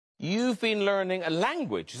you've been learning a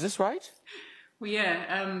language. Is this right? Well,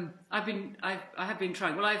 yeah, I have been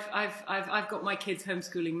trying. Well, I've got my kids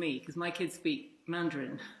homeschooling me because my kids speak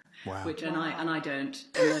Mandarin, wow. and I don't.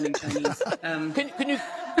 I'm learning Chinese.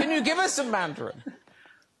 Can you give us some Mandarin?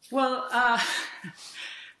 Well,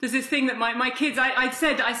 there's this thing that my kids. I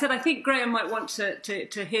said I think Graham might want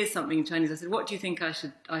to hear something in Chinese. I said, what do you think I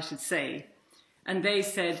should say? And they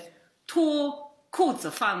said, 脱裤子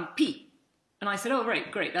放屁. And I said, oh,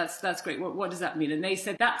 right, great, that's great. What does that mean? And they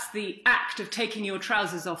said, that's the act of taking your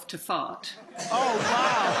trousers off to fart. Oh,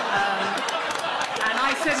 wow. And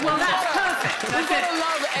I said, well, that's perfect. We've got to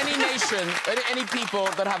love any nation, any people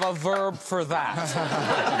that have a verb for that.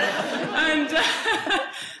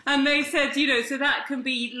 And they said, so that can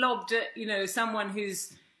be lobbed at, someone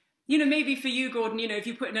who's, maybe for you, Gordon, if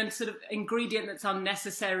you put in a sort of ingredient that's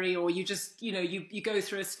unnecessary, or you just, you go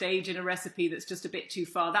through a stage in a recipe that's just a bit too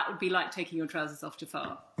far, that would be like taking your trousers off to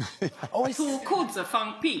fart. Oh, I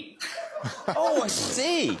see. Oh, I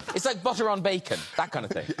see. It's like butter on bacon, that kind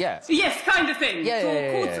of thing. Yeah. Yes, kind of thing.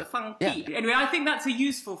 Yeah. Anyway, I think that's a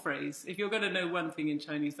useful phrase. If you're going to know one thing in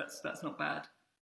Chinese, that's not bad.